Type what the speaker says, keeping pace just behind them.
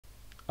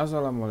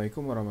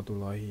Assalamualaikum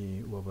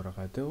warahmatullahi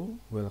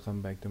wabarakatuh.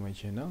 Welcome back to my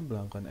channel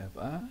Belangkan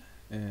FA,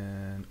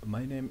 and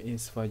my name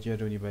is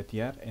Fajar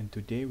Batiar, and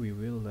today we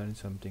will learn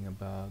something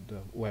about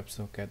the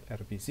Websocket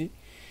RPC.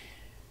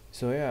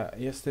 So yeah,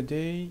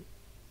 yesterday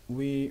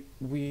we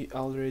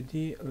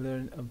already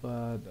learned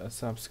about a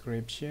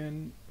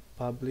subscription,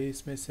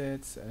 publish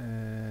message,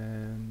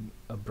 and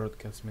a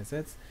broadcast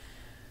message,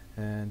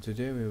 and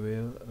today we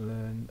will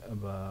learn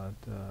about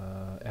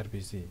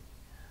RPC.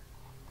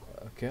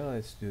 Okay,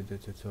 let's do the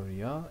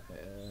tutorial,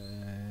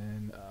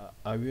 and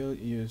I will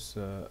use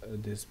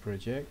this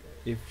project.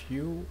 If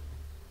you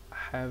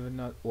have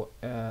not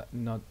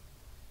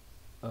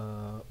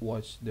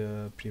watched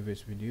the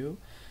previous video,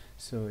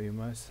 so you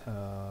must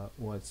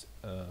watch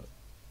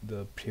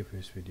the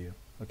previous video.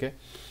 Okay,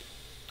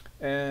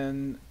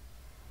 and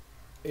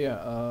yeah,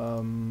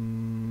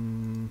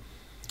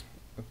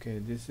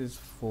 okay, this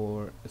is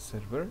for a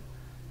server,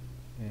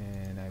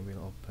 and I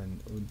will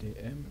open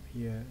UDM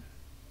here.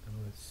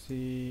 Let's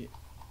see,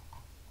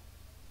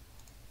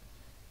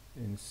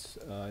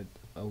 inside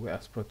a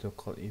WS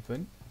protocol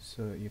event.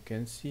 So you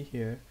can see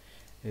here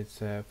it's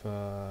have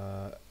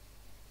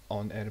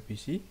on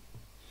RPC.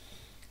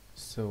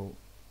 So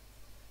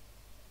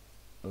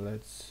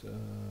let's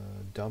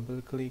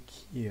double click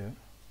here,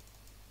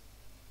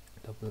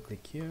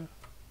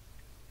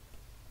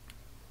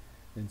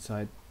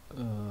 inside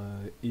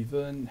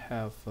even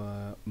have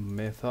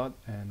method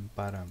and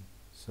param.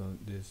 So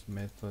this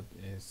method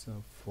is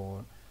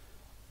for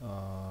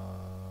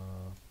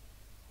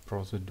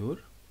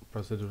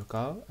procedural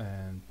call,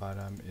 and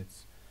param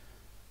it's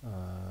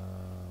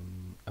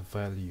a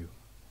value.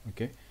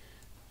 Okay,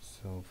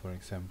 so for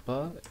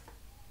example,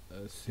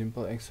 a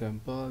simple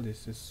example,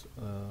 this is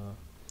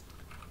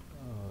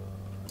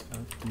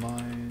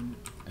fmine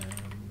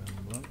and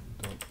member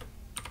dot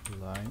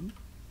line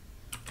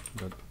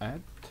dot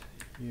add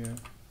here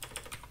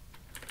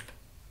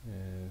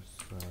is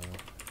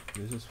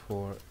this is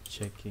for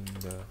checking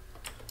the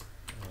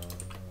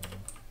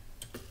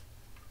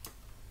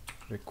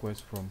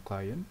request from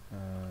client,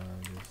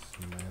 this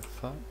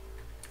method,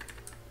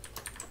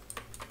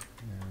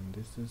 and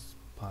this is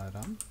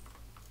param.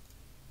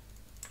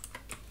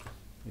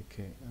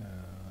 Okay,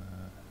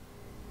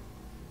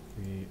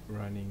 we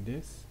running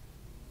this,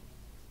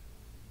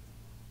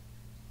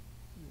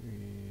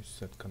 we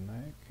set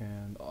connect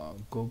and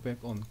go back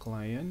on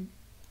client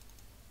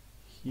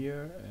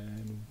here,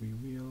 and we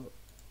will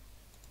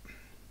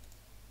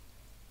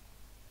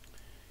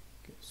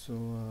okay, so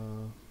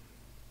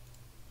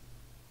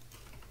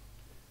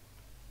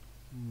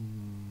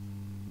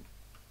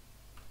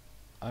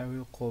I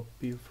will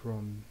copy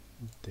from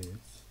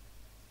this.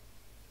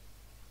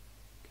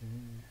 Okay,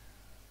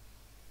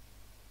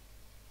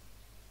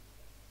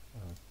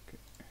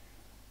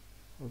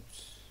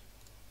 oops,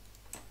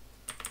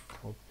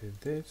 copy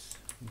this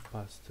and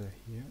paste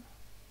here.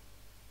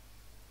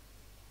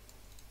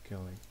 Okay,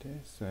 like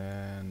this,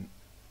 and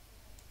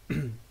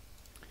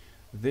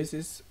this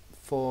is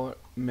for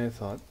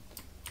method,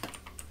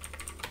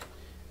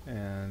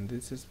 and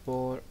this is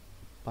for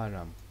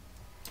param.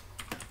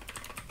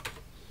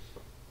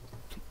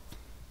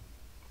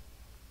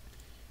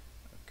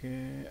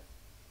 Okay,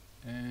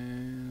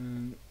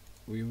 and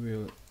we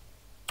will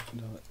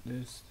do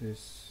this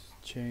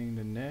change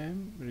the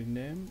name,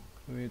 rename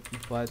with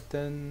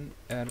button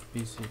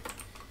RPC.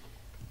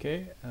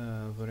 Okay,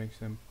 for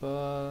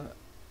example,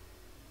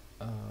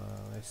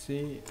 let's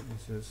see,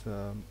 this is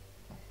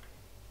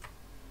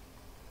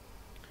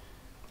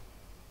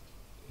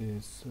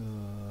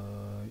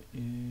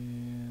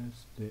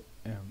the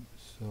M,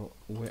 so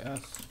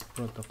WS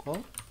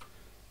protocol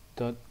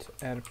dot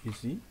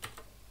RPC.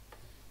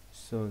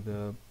 So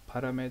the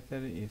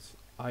parameter is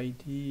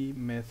ID,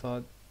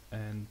 method,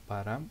 and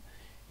param.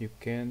 You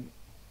can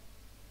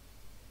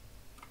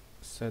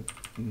set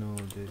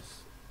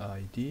this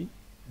ID,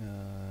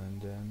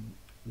 and then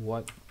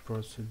what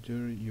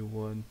procedure you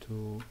want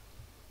to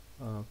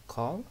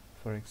call.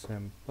 For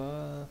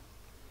example,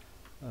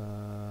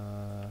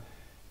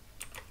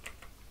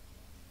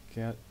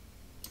 get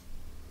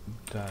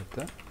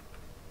data,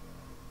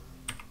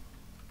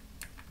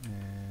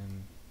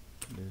 and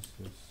this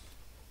is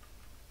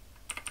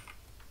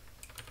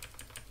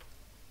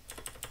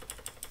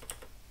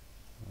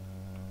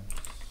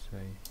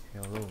say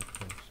hello,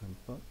 for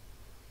example.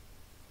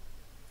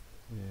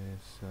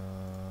 Is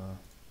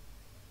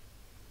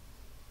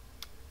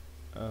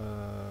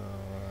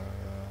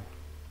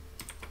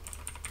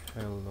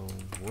hello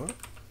world.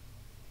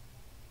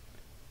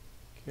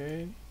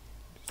 Okay,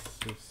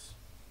 this is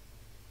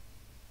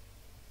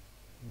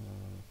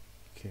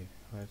okay,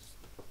 let's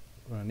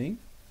running.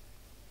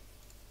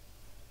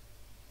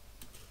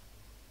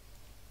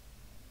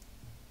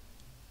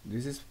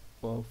 This is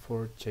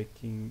for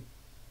checking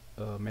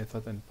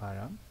method and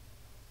param.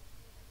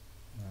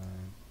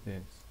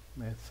 This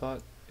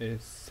method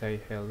is say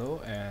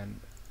hello, and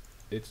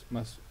it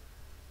must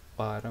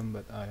param,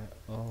 but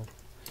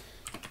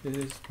this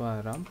is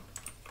param.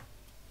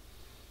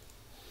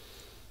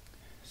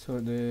 So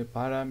the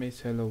param is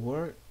hello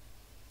world,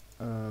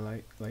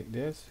 like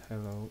this,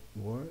 hello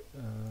world.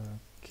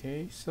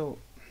 Okay, so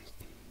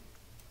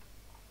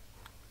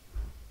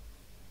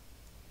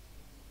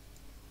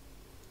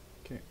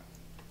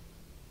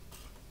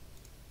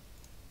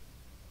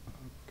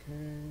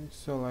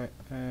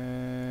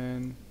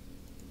and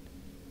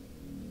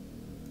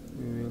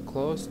we will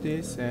close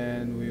this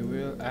and we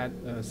will add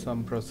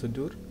some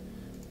procedure.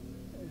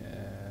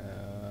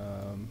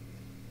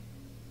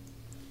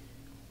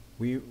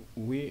 We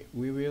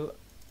will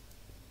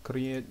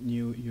create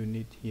new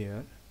unit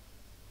here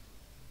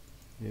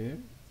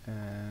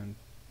and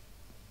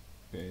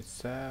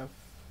save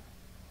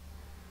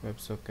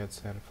Websocket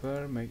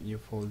server, make new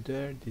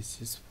folder.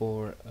 This is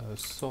for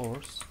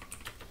source,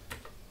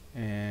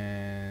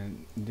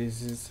 and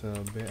this is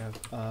a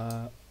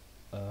BFA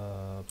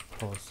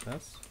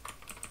process.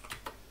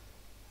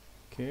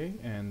 Okay,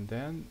 and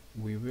then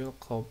we will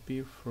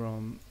copy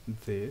from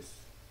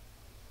this.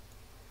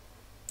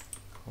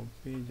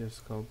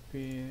 Just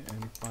copy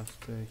and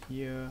paste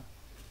here,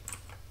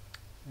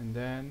 and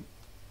then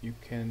you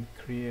can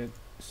create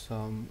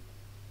some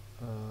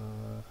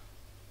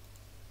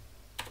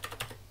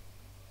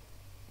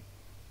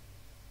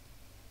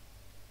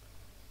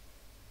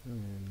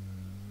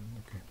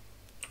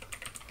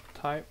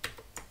type.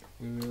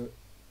 We will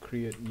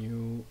create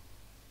new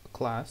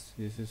class.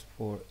 This is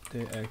for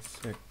the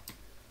exec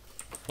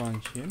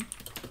function.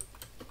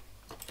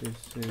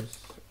 This is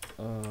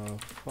a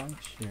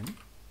function,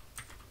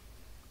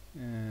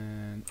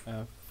 and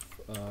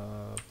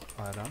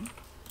param.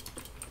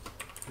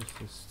 This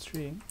is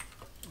string,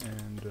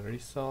 and the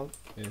result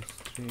is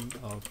string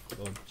of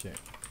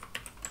object,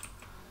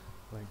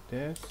 like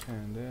this.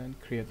 And then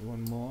create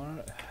one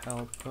more,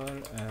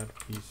 helper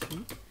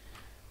RPC.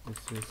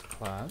 This is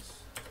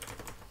class.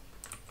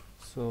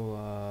 So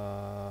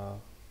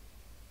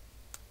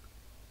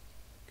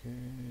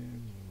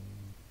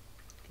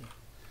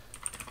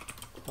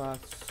class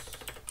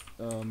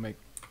make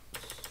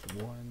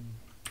one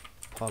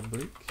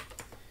public.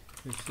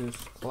 This is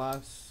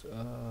class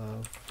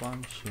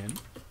function,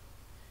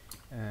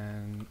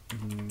 and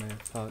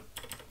method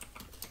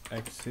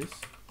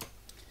exists.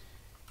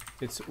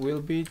 It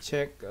will be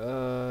check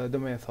the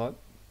method,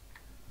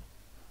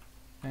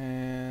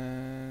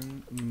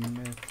 and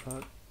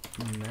method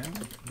name.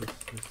 This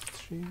is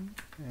string,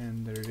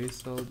 and the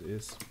result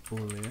is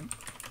boolean.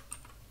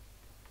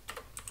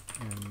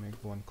 And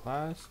make one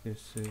class.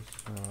 This is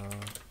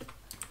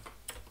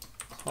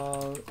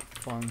call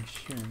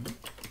function.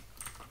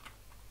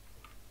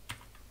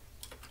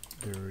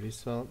 The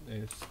result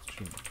is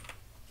string.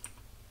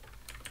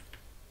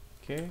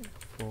 Okay,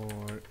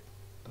 for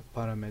a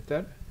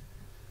parameter,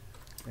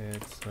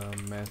 it's a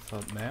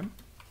method name.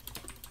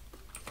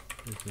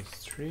 This is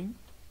string,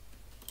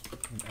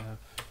 and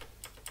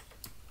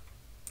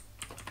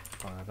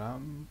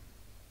param.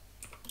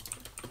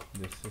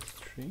 This is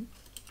string,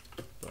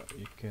 but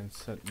you can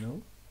set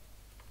null.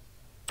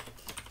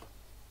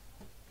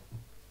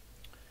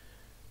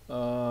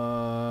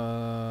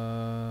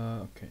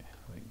 Okay,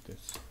 like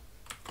this.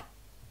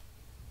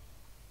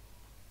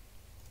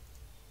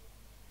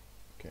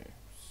 Okay,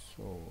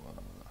 so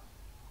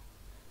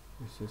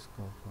this is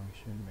call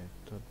function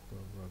method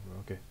blah blah blah.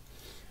 Okay,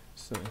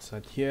 so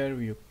inside here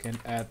you can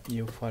add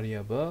new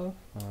variable.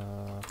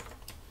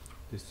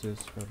 This is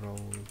row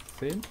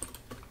thin,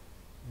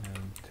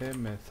 and the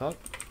method,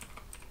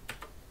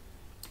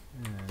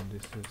 and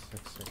this is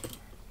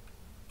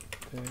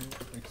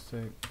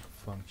exec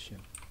function.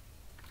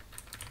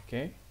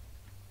 Okay,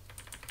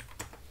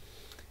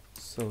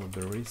 so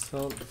the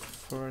result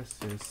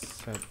first is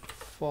set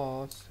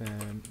false,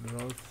 and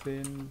row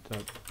thin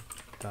dot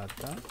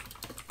data.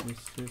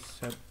 This is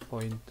set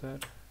pointer.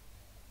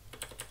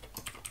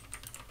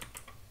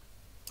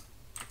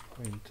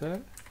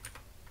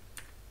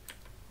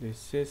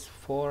 This is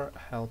for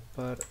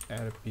helper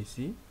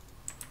RPC.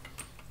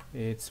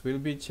 It will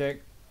be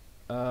check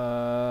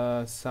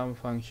some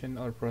function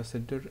or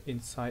procedure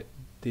inside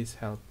this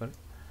helper,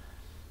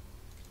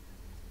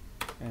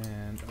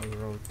 and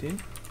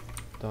routine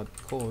dot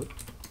code.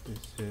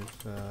 This is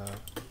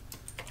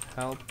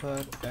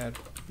helper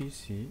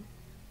RPC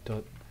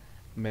dot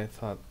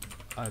method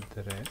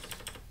address,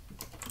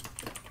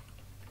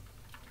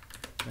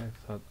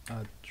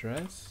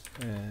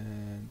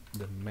 and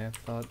the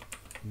method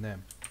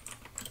name.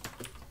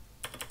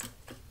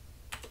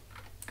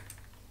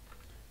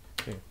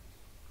 Okay,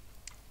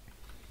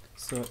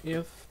 so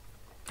if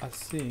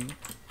async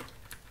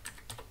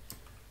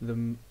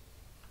the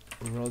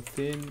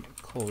routine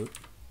code,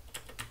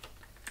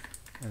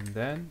 and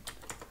then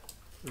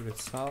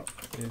result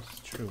is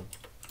true,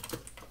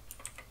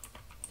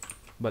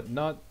 but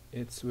not,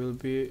 it will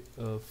be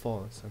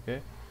false.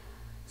 Okay,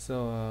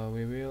 so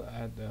we will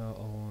add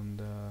on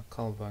the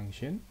call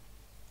function.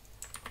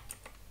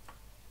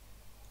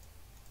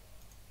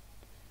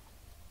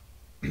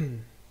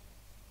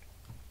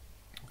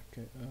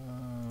 Okay,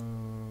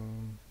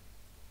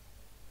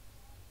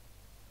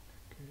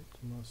 okay,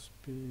 it must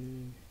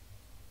be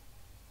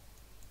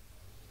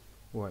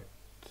white.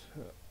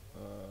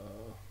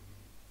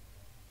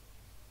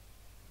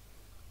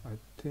 I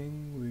think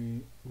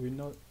we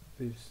know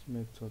this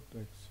method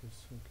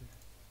exists. Okay.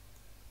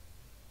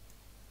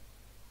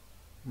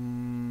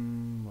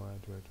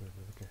 Wait.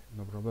 Okay,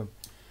 no problem.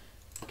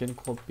 You can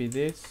copy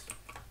this,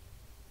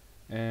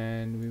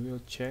 and we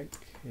will check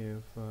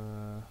if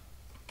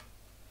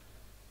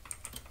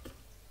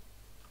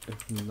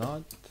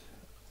not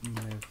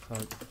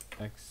method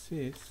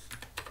exists.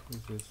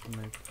 This is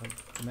method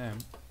name,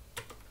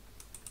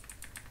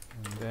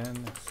 and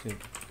then exit.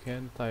 You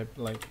can type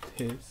like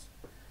this,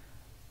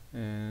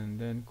 and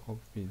then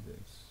copy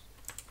this.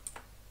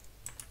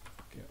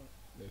 Okay,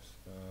 this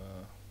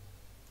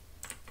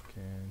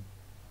can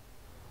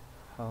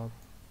helper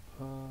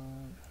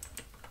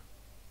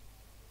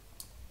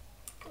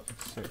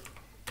exit.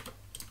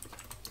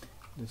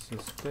 This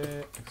is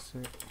the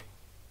exit.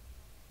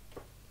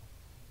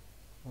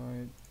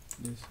 Right,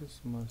 this is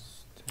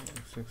must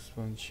exit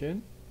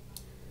function,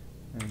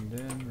 and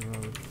then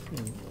row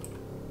thing.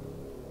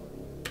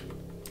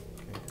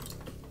 Okay.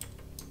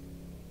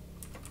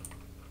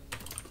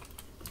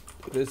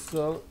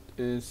 Result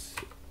is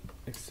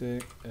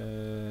exit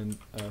and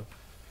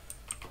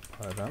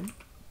param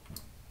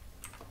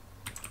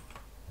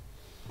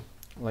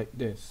like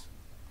this,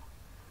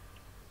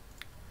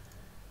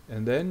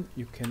 and then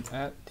you can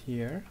add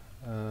here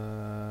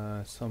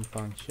some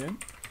function.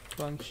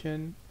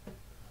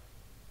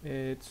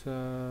 It's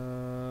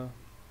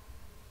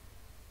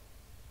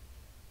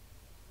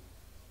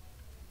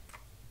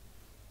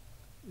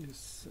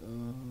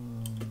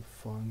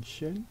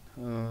function,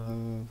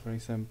 for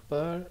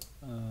example,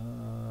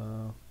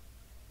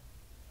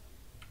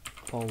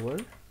 power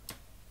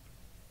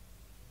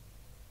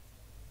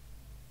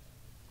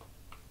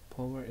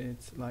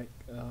it's like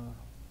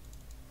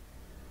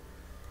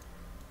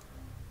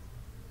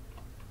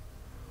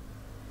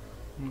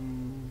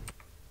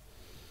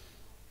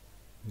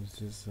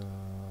this is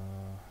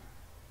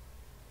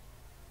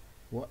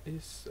what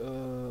is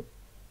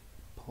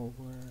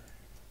power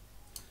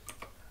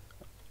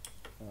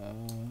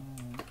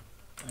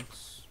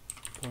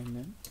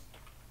exponent,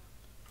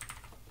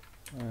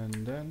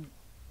 and then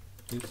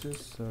this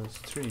is a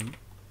string,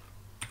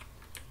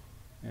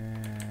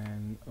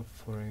 and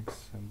for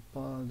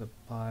example the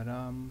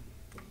param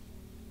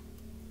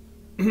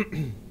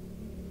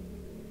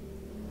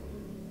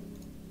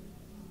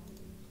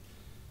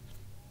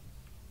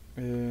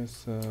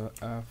is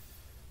f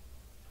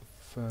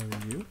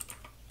value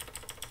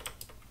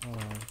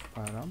or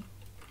param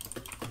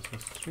is a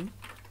string.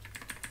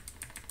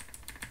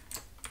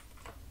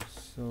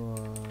 So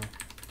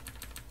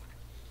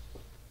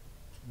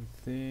I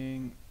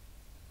think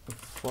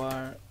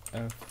for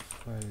f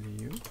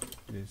value,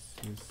 this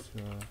is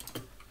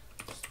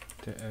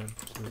str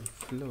to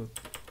float,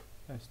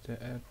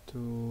 str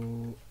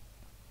to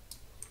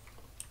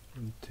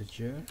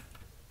integer,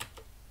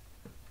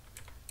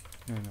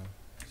 no,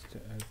 str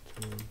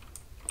to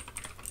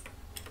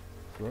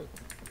float,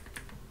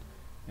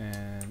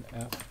 and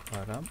f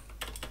param,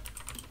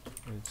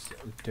 its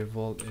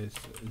default is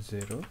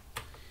 0,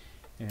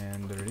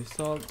 and the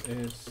result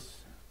is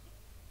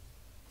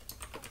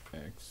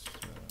x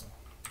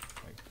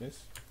like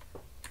this,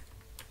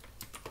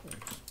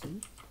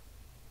 xp,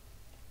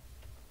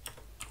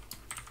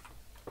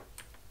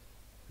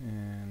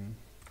 and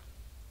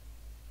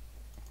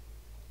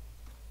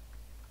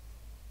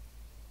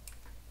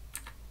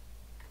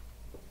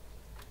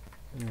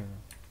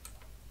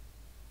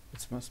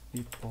it must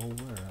be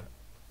power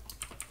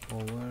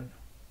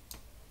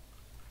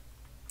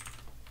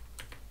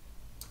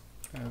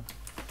f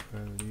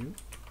value,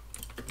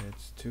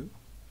 that's 2.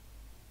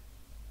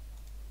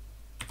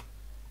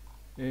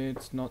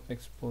 It's not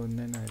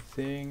exponent, I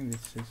think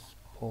this is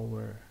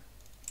power.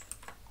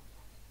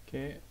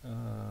 Okay,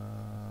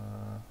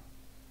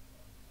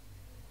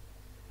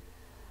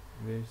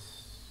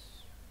 this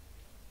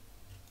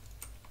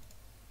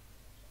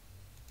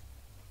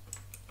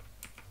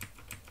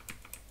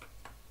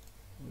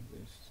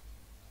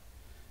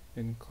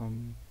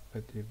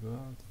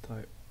incompatible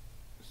type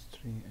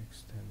string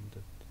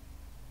extended.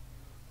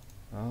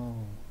 Oh,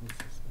 this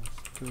is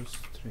to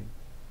string.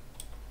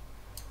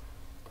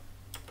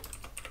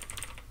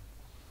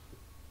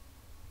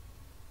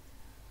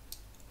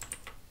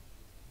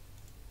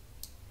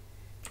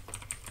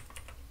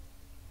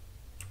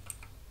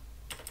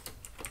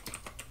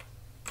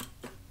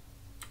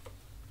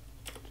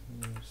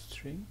 To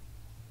string,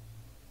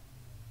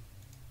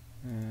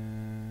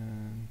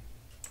 and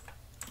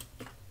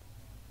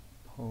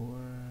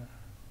power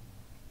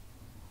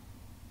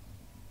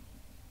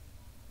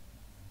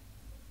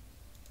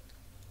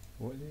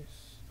what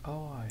is,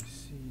 oh I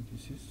see,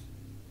 this is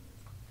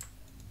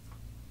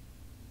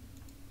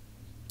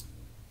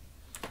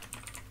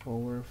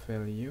power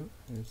value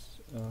is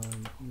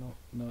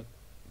not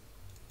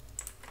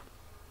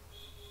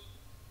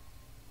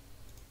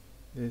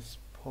this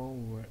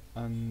power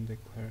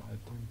undeclared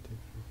identity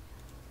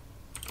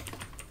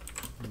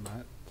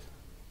mat.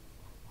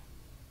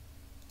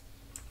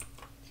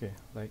 Okay,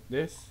 like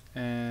this,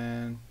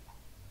 and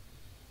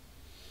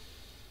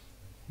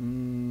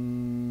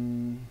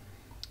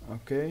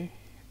okay,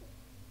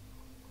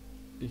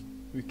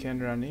 we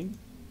can running.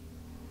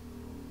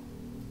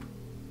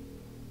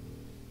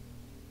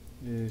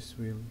 This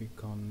will be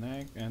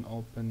connect and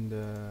open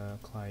the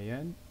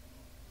client.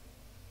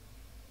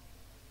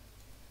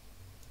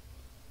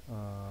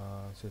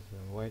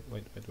 Wait.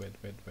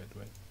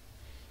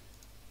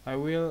 I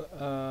will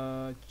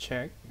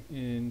check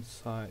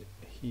inside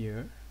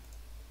here.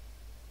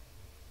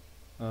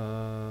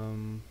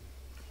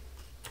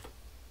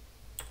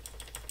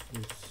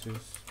 This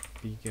is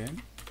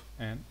begin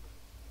and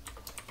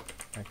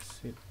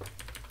exit,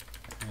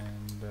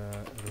 and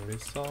the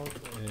result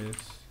is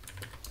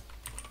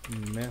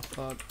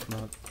method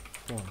not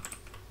found,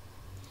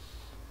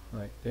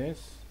 like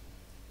this.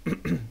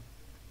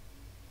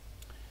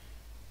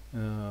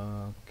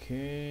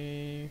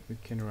 Okay, we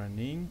can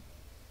running.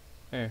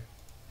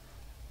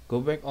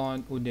 Go back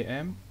on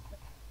UDM.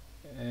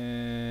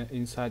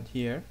 Inside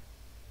here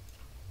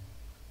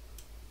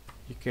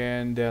you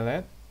can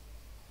delete,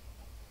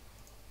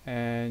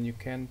 and you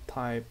can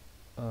type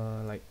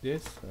like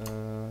this.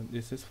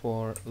 This is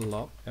for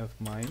log of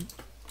mine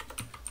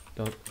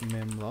dot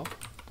memlog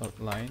dot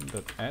line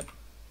dot add.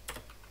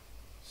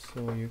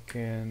 So you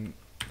can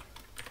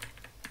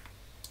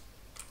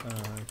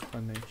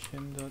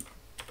connection dot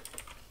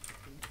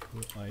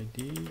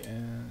id,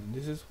 and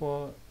this is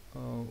for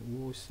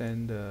who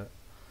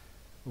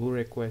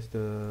request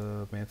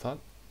the method,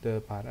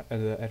 the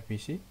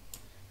RPC,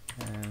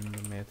 and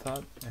the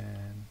method,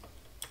 and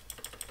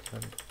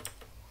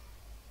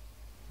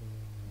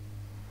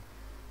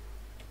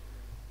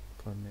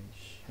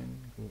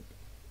connection good.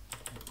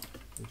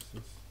 This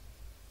is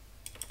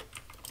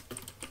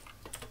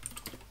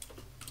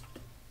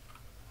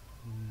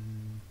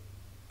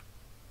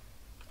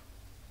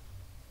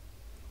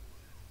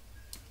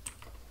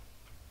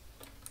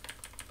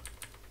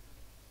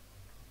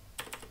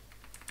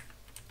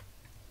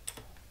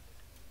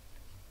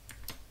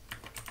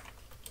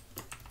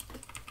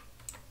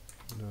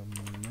the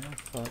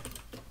method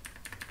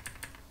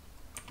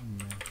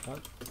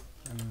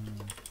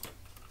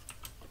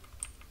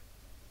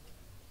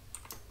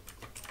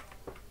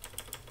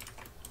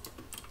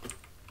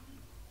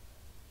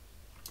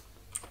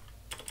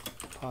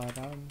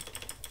param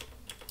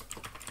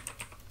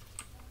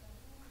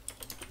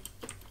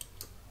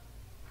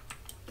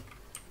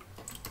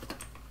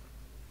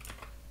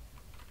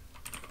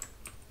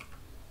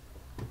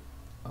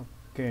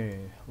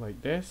okay,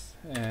 like this.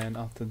 And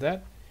after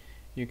that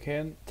you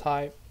can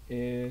type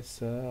is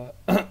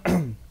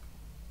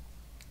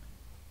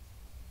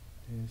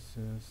this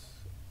is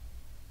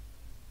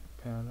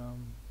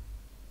param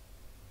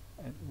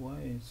and why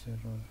is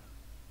error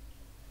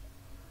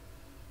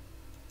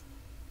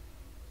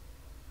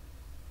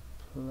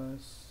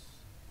plus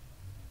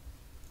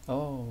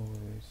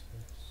this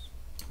is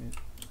it.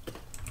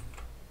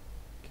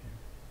 Okay.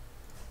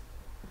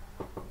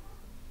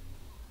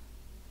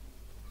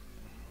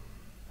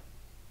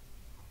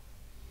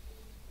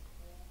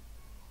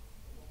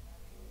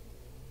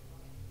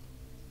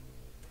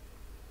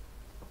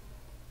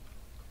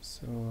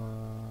 So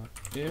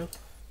if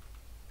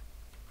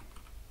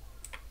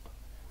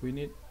we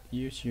need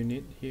use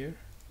unit here,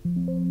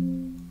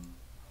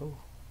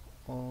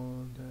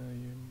 all the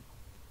unit,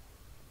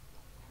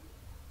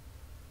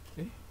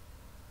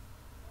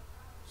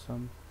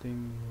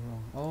 something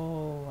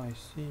wrong. I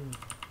see.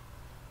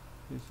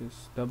 This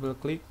is double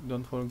click.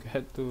 Don't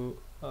forget to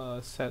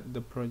set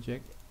the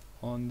project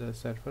on the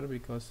server,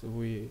 because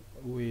we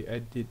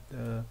edit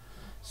the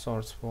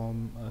source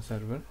from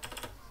server.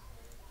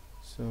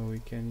 So we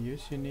can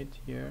use unit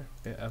here,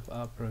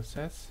 PFA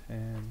process,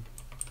 and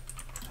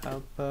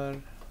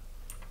helper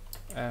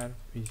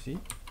RPC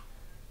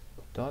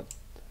dot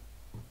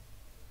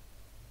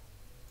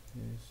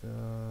is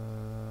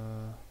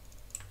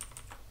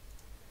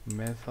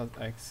method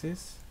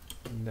access,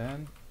 and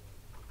then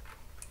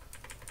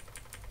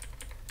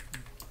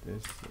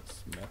this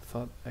is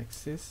method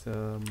access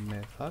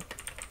method,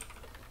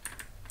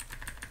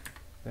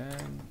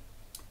 then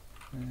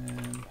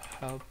and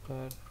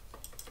helper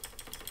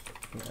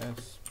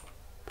as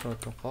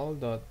protocol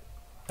dot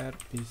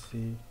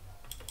RPC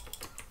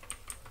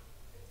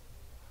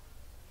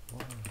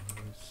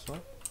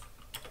result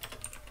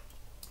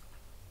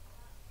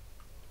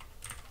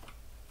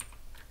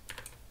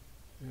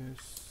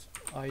is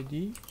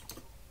ID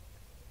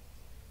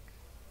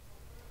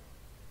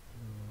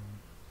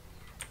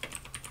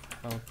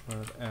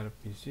helper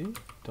RPC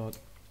dot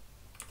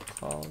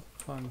call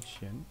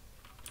function.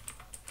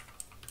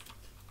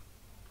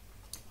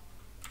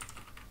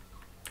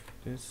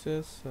 This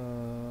is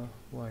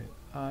why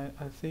I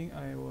think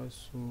I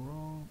was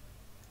wrong.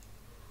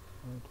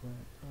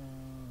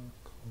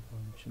 Call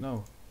function.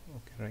 No,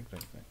 okay, right.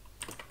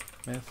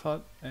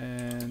 Method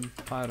and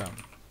param,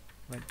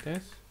 like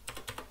this,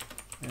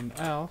 and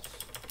else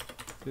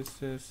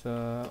this is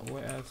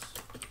WS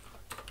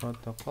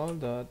protocol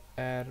dot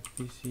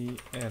RPC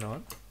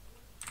error.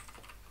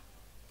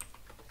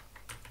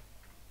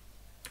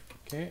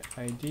 Okay,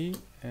 ID,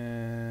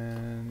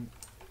 and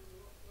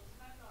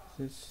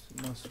this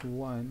must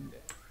one.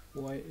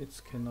 Why it's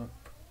cannot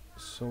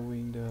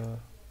showing the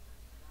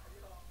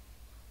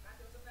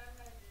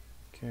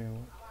Okay,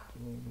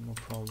 no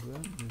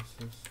problem. This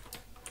is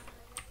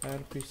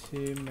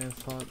RPC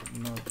method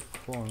not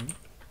found.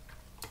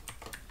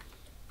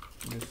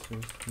 This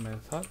is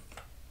method.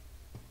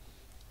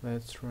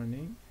 Let's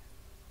running.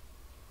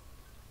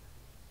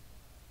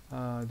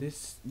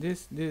 This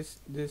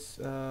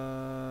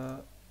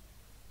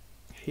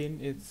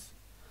hint is,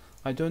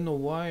 I don't know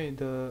why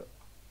the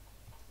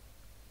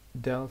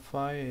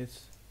delphi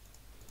is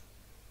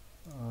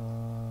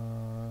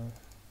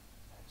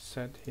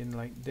set in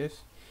like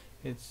this.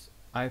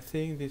 I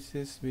think this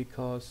is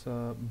because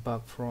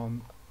bug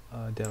from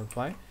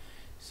delphi.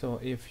 So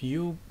if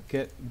you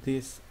get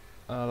this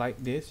like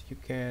this, you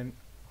can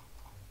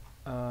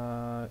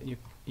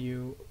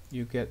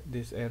you get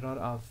this error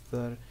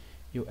after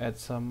you add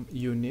some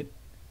unit.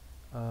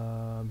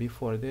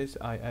 Before this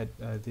I add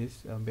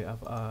this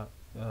BFA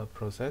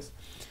process,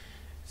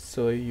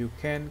 so you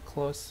can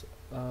close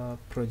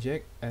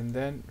project and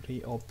then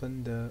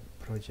reopen the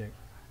project.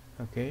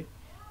 Okay,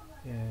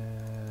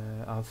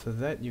 after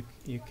that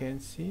you can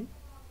see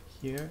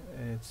here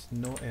it's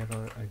no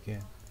error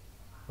again,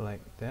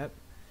 like that,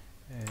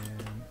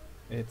 and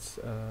it's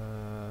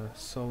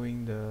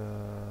showing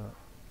the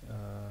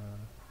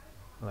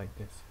like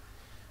this,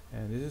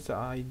 and this is the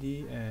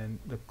ID and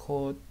the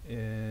code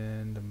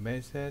and the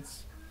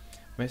message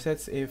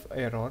if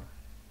error,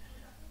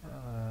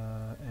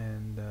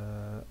 and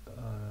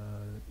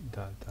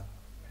data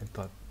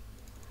method.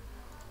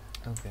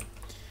 Okay,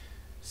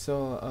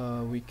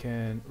 so we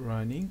can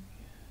running.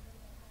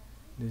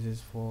 This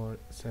is for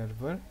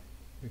server.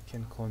 We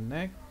can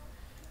connect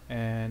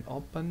and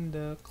open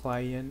the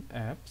client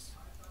apps.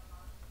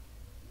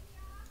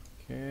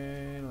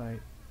 Okay,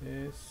 like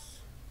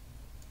this.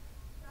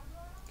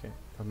 Okay,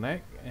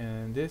 connect,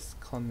 and this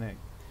connect.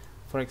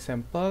 For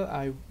example,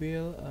 I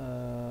will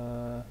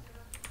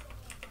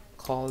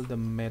call the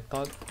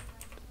method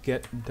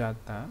get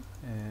data,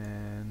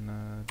 and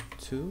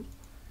to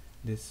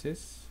this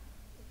is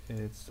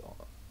it's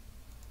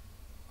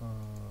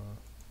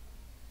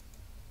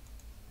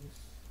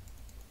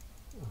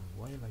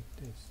why like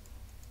this?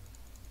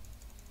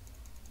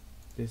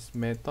 This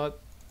method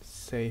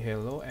say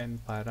hello and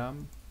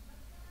param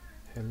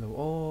hello.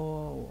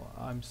 Oh,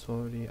 I'm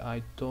sorry,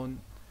 I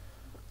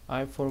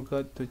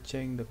forgot to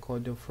change the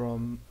code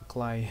from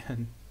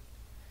client.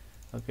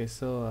 Okay,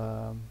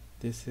 so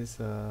this is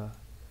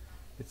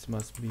it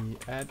must be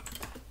add.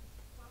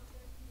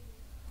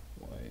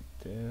 Wait,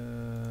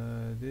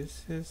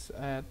 this is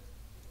add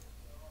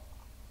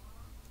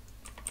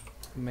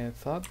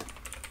method,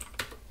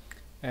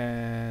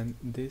 and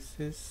this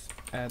is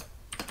add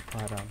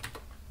param.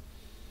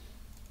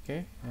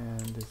 Okay,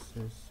 and this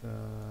is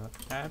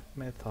add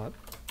method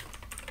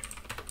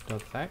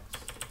dot text,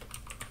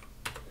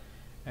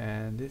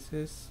 and this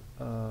is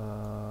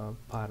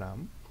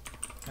param,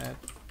 add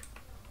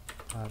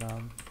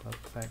param dot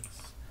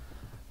text.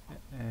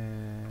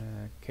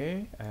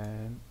 Okay,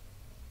 and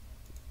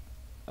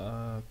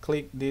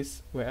click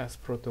this WS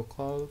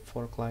protocol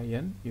for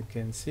client. You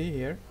can see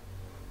here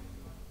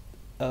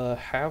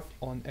have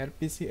on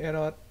RPC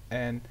error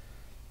and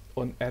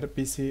on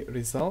RPC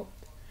result.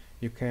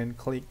 You can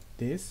click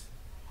this,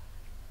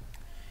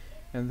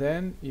 and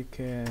then you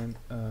can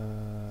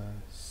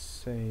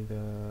say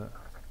the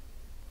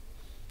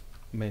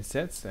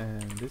message,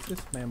 and this is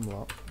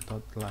memlog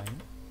dot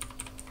line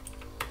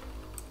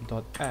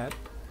dot add.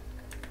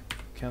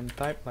 Can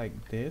type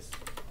like this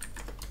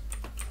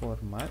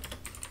format.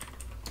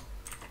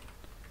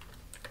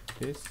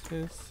 This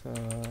is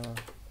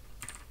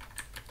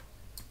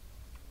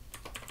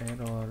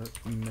error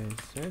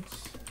message,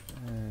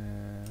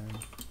 and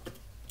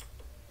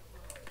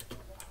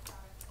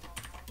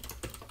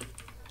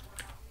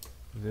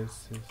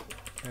this is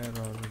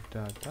error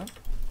data,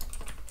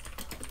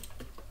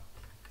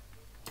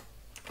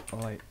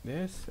 like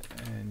this,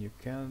 and you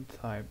can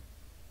type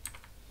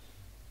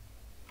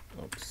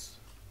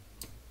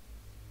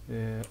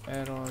the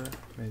error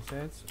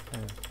message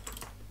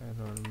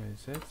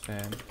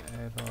and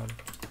error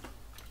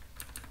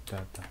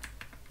data.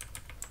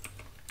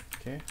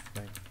 Okay,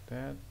 like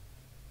that.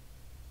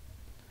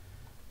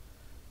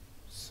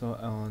 So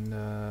on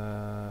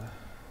the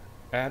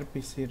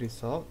RPC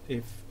result,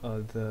 if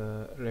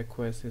the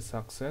request is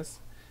success,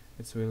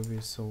 it will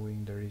be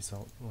showing the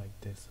result like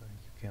this. So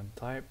you can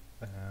type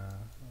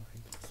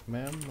like this,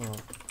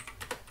 memlog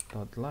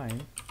dot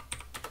line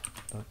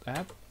dot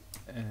add,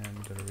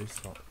 and the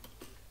result.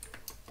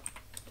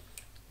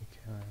 You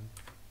can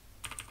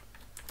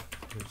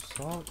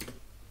result.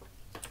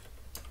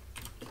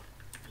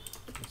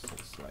 This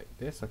is like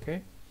this.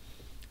 Okay,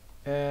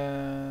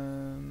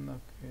 and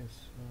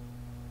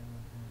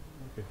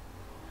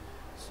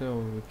so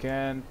we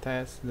can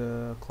test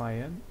the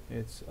client.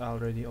 It's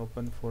already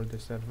open for the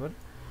server.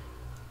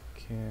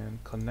 Can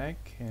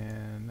connect,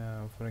 and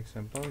for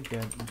example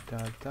get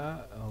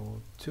data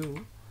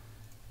 2,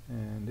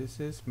 and this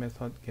is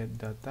method get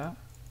data.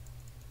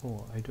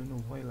 Oh, I don't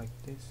know why like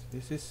this.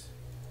 This is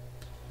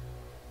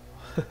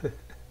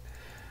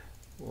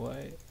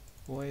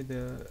why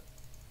the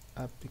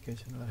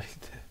application like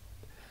that.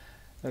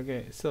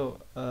 Okay, so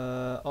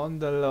on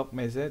the log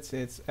message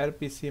it's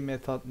RPC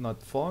method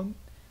not found,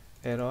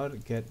 error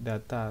get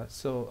data.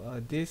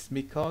 So this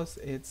because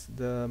it's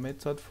the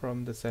method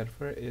from the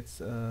server,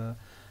 it's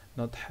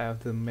not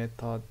have the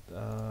method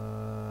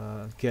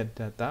get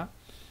data.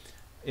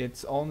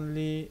 It's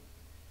only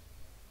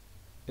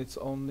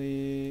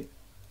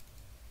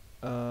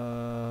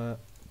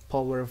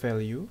power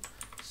value.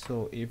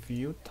 So if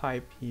you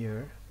type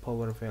here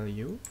power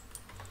value,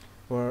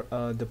 where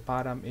the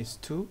param is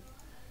 2,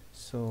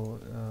 so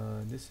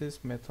this is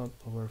method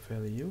power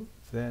value,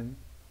 then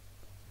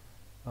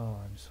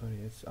I'm sorry,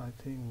 it's I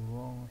think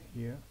wrong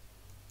here.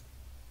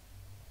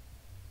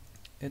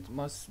 It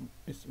must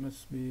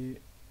be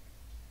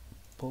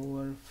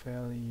power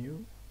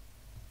value.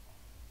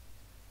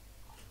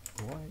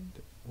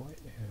 Why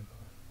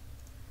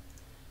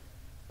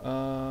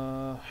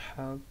error?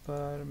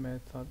 Helper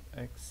method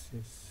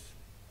exists,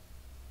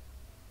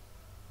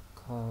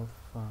 call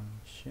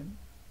function.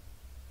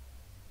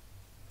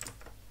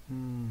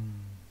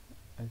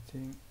 I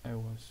think I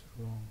was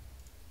wrong.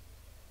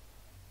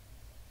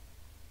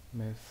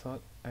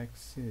 Method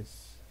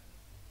exists,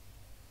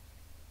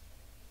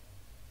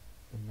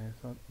 the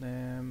method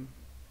name,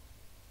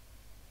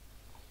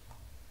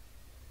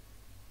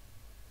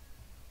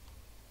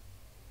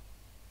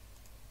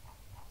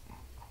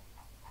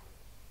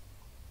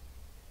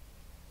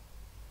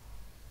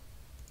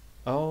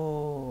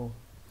 oh,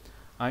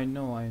 I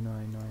know. You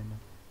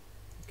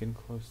can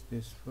close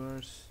this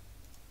first.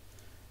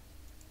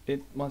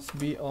 It must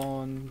be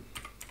on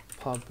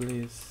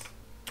publish,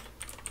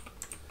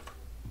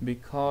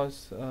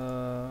 because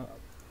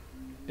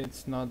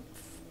it's not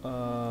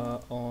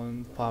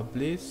on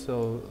publish,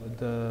 so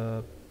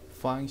the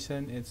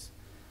function is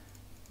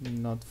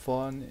not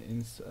found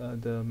in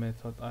the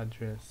method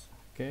address.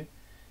 Okay,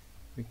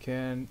 we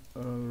can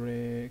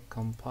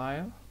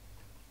recompile,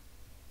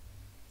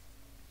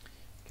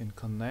 can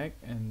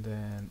connect and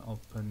then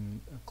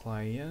open a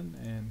client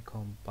and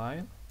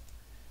compile.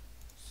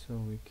 So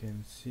we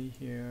can see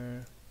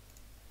here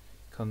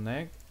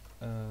connect,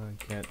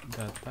 get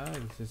data.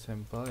 This is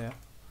simple, yeah.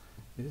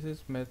 This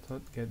is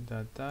method get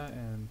data,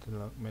 and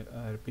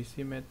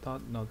RPC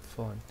method not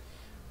found.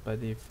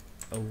 But if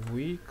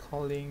we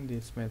calling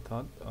this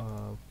method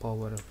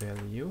power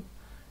value,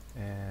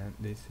 and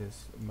this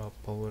is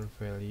power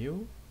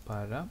value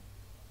param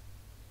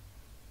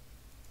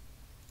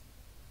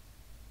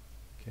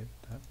get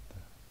data.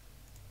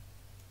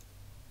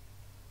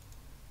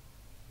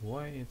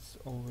 Why it's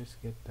always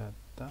get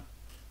data?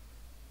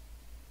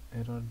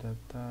 Error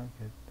data,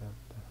 get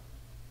data.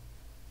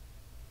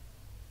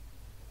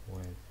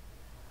 Wait,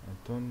 I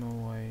don't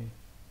know why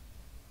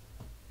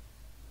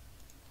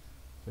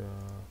the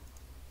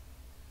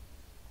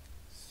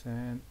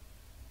send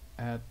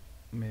add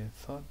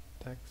method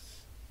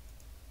text.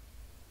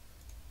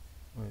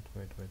 Wait,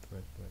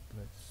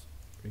 let's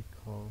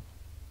recall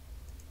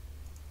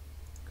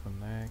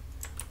connect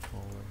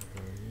power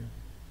value.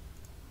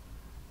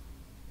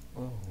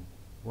 Oh,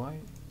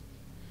 why?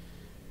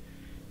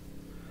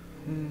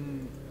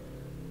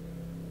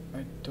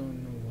 I don't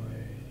know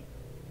why.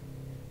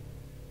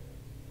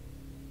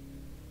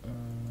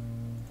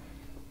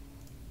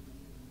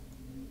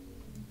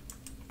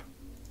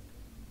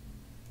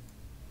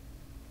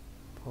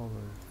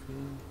 Power V.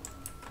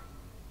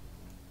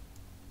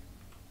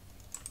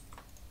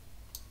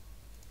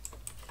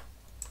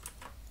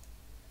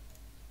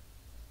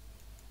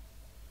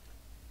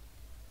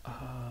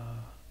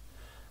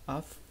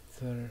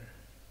 After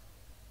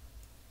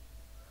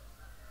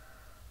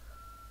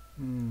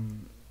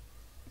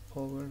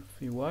power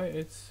V, why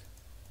it's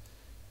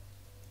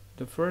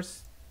the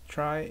first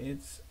try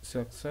it's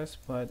success,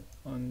 but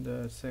on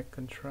the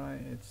second try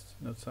it's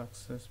not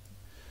success.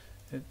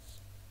 It's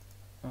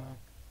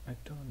I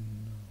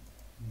don't know.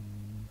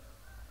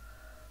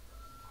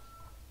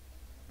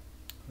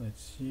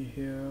 Let's see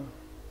here.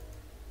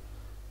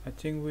 I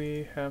think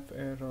we have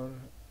error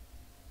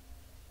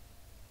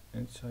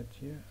inside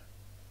here,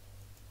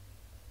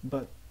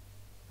 but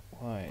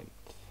why?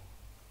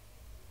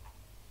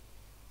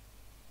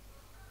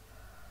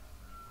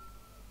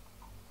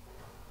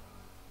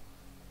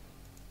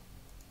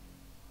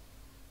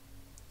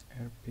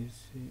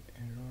 RPC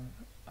error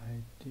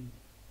ID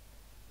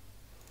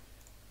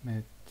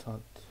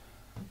method,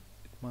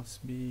 it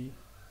must be,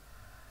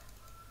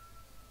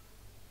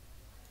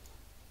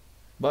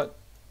 but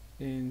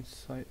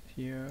inside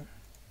here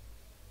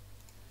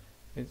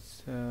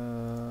it's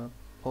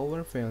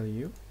power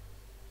value.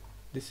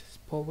 This is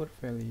power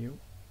value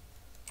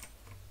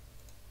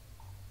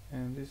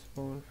and this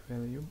power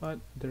value, but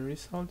the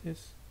result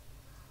is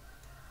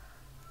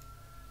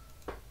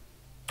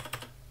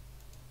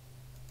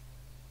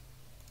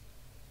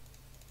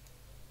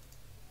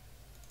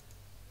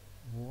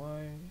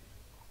why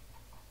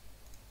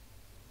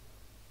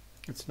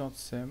it's not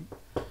same.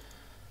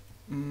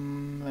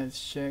 Let's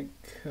check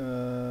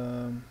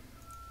the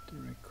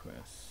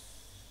request.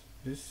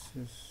 This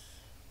is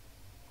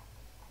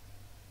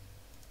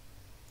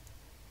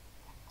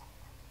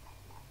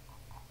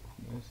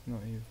it's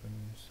not even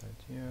inside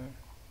here.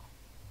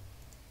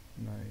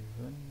 not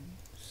even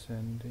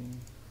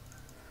sending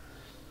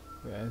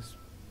VS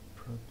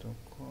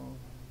protocol.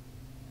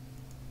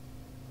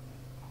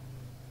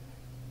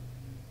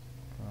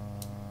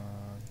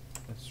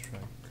 Let's try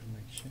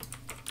connection.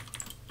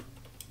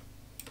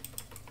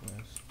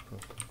 VS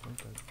protocol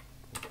that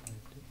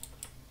ID.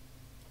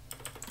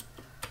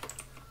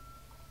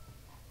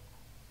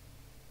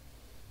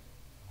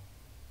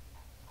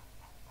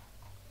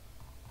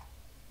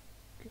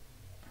 Okay,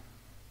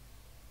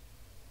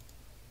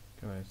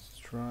 let's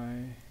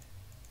try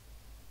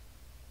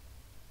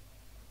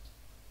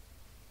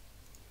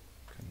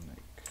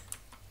connect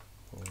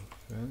for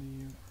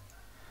value.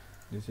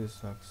 This is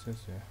success,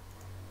 yeah.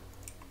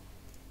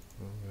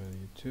 For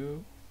value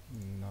 2,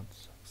 not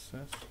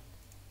success.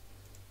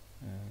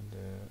 And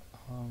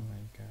oh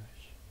my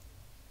gosh,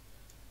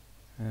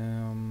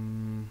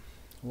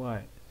 why?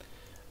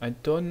 I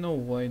don't know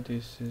why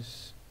this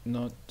is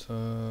not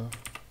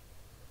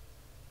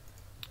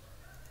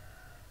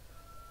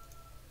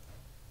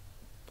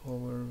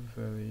power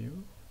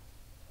value.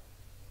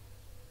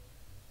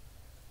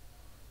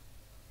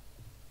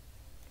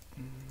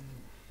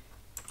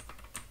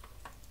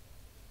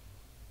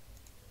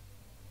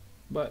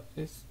 But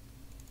its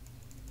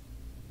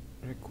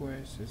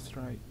request is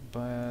right,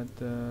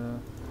 but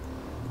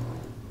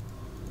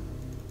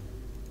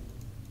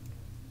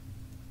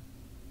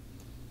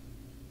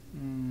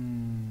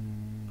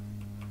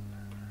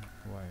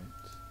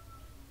wait.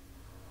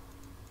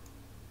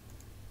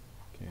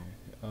 Okay,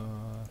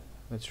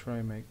 let's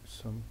try make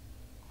some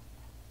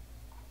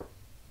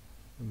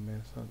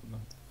method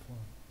not fun.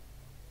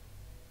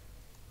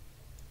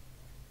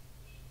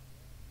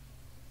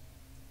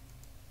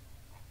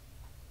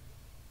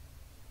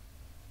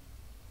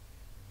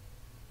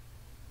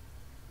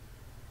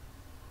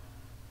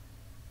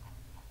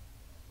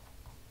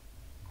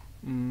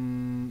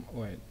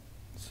 Wait,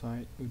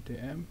 site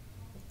UTM,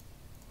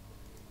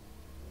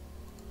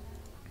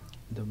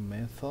 the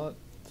method,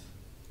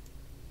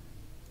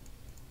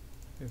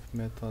 if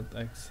method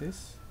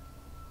exists,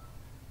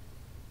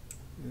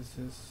 this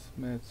is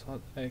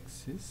method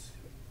exists,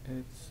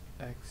 it's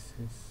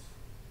exists,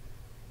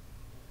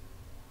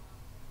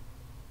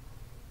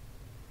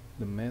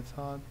 the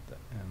method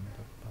and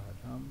the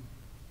param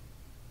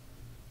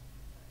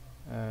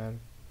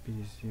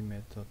RPC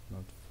method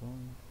not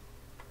found.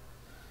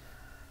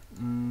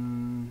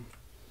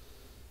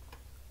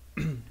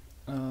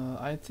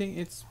 I think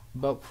it's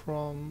bug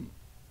from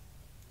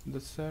the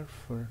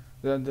server,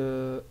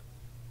 the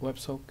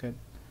WebSocket.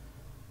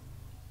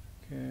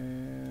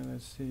 Okay,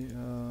 let's see.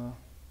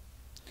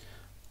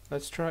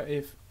 Let's try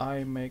if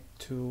I make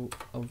to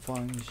a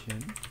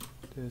function.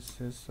 This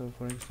is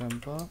for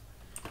example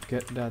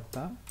get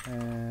data,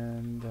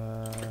 and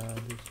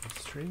this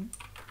is string,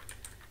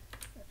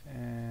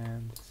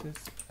 and this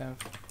is f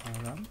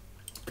param,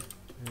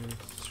 this is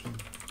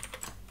string.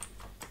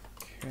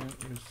 Okay,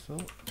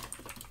 result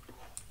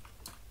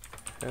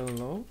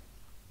hello,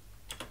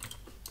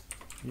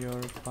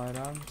 your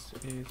params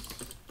is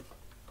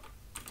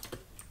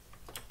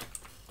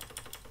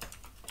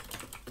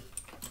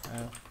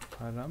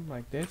param,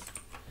 like this.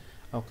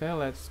 Okay,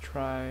 let's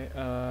try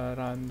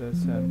run the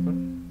server.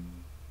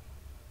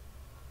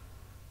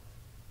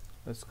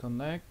 Let's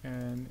connect,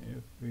 and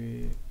if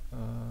we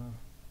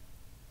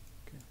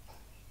okay,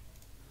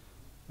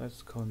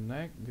 let's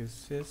connect.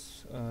 This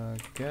is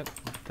get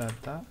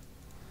data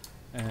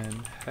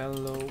and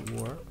hello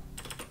world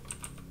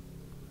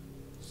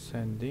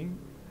sending.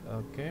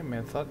 Okay,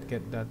 method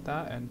get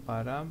data and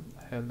param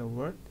hello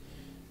world.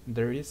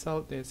 The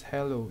result is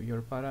hello,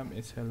 your param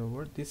is hello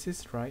world. This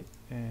is right,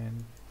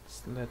 and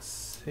let's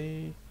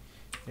see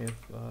if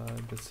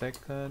the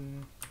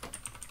second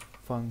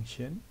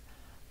function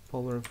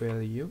power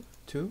value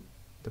 2,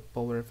 the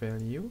power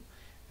value,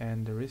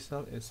 and the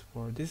result is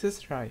 4. This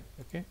is right,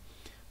 okay.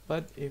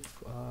 But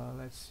if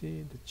let's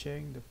see the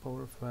change the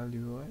power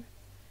value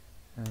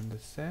and the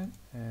send,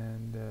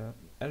 and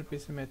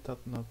RPC method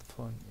not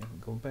found, and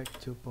go back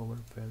to power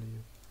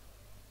value,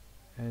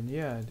 and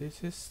yeah,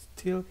 this is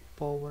still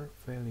power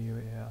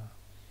value. Yeah,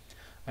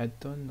 I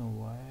don't know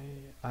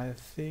why. I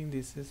think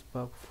this is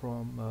bug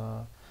from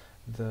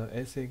the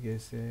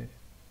Esegece.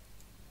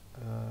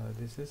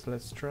 This is,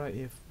 let's try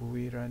if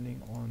we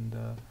running on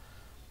the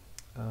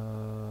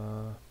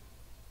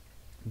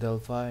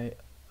delphi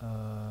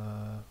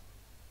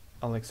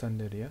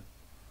Alexandria.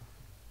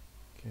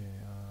 Okay,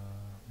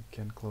 we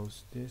can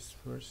close this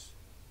first.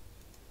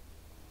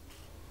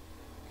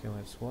 Okay,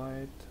 let's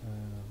white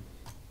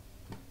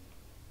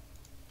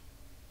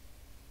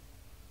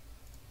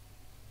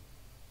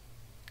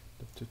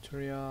the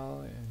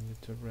tutorial and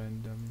YouTube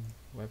random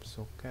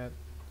WebSocket.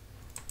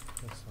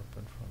 Let's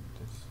open from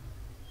this.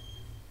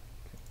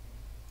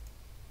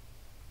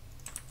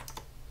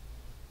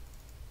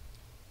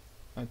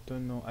 I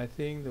don't know, I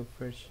think the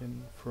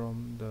version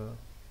from the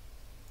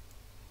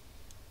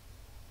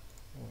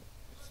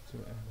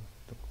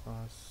the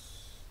class.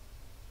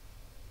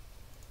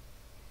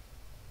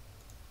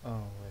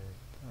 Oh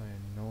wait,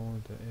 I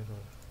know the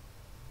error.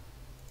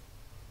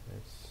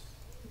 Let's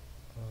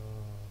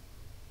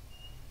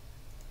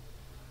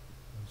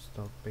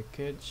install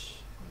package.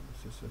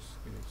 This is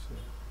Esegece.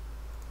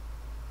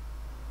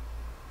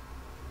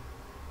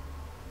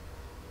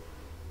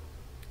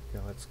 Okay,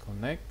 let's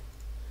connect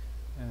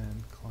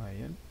and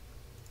client.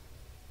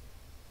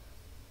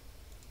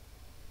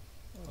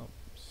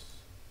 Oops.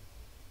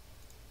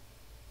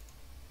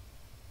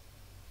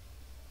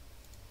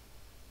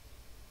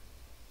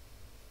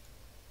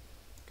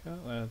 Okay,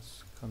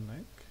 let's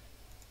connect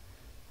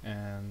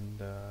and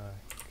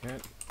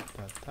get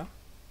data.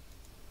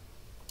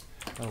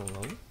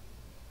 Hello.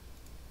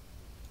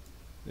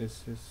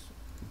 This is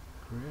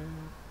great.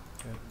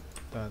 Get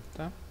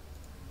data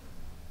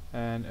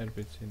and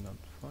RPC not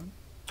found.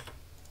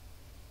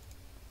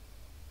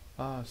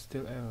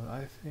 Still error.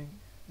 I think,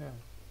 yeah.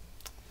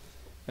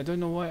 I don't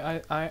know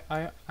why.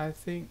 I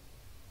think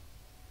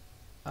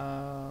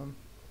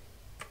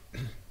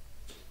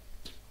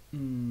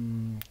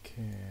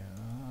okay,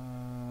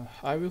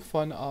 I will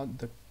find out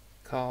the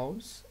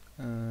cause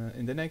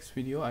in the next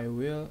video. I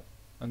will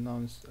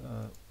announce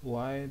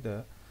why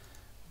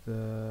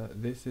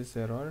this is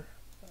error,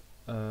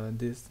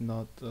 this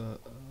not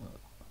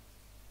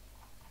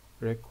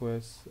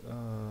request.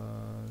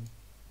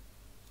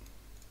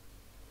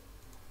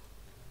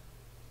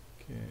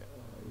 Okay,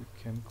 we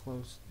can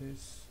close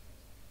this.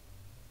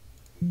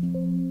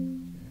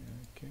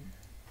 Okay.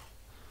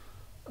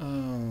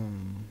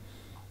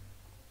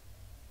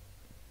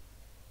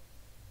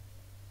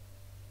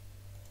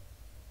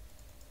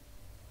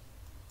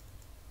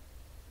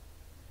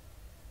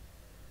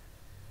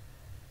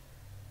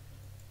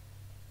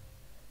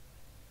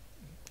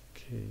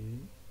 Okay.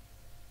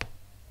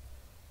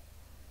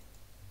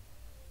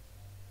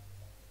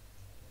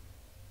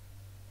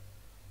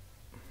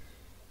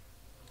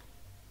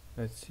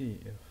 Let's see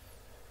if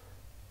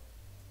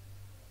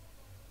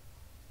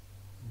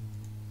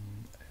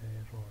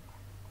error.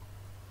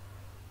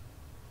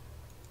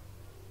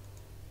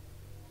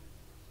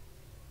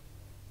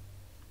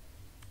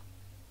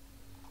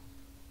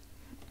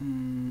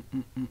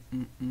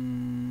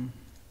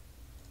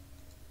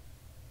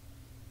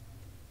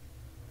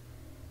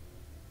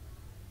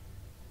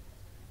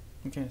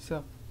 Okay,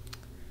 so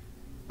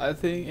I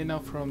think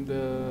enough from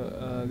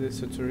the this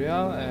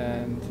tutorial,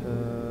 and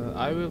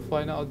I will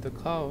find out the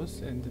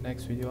cause in the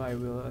next video. I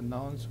will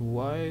announce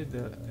why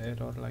the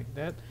error like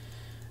that.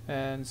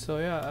 And so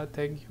yeah,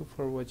 thank you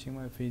for watching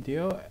my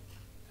video,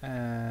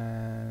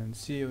 and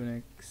see you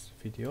next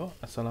video.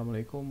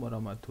 Assalamualaikum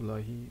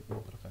warahmatullahi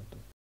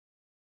wabarakatuh.